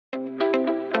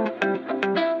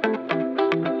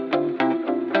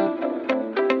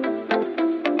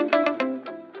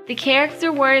The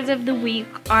character words of the week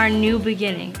are new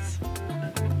beginnings.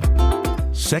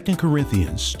 2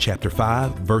 Corinthians chapter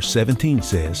 5, verse 17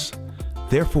 says,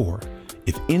 "Therefore,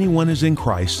 if anyone is in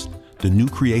Christ, the new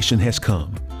creation has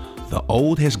come. The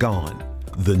old has gone.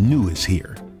 The new is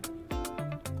here."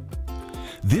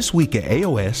 This week at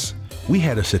AOS, we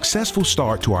had a successful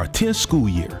start to our 10th school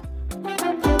year.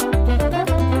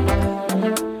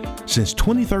 Since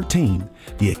 2013,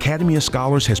 the Academy of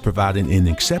Scholars has provided an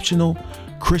exceptional,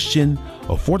 Christian,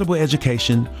 affordable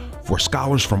education for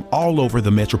scholars from all over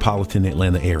the metropolitan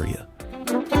Atlanta area.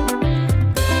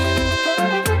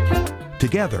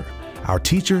 Together, our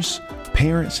teachers,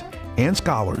 parents, and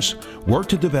scholars work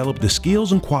to develop the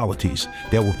skills and qualities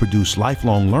that will produce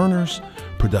lifelong learners,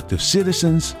 productive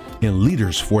citizens, and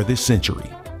leaders for this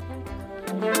century.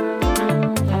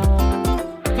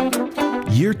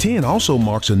 Year 10 also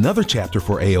marks another chapter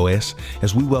for AOS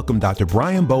as we welcome Dr.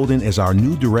 Brian Bolden as our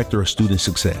new Director of Student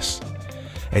Success.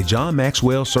 A John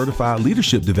Maxwell Certified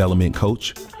Leadership Development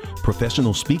Coach,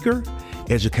 professional speaker,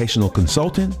 educational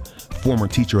consultant, former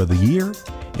Teacher of the Year,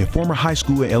 and former high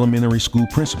school and elementary school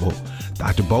principal,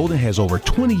 Dr. Bolden has over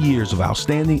 20 years of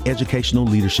outstanding educational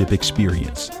leadership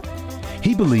experience.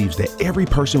 He believes that every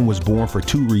person was born for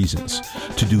two reasons: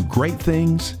 to do great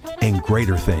things and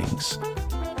greater things.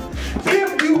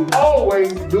 If you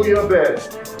always do your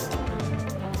best,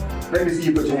 let me see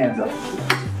you put your hands up.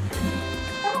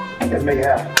 Let's make it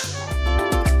happen.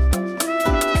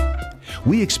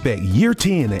 We expect year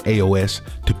 10 at AOS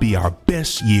to be our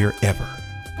best year ever.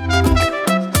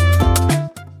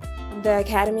 The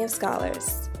Academy of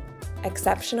Scholars.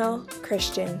 Exceptional,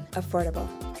 Christian, affordable.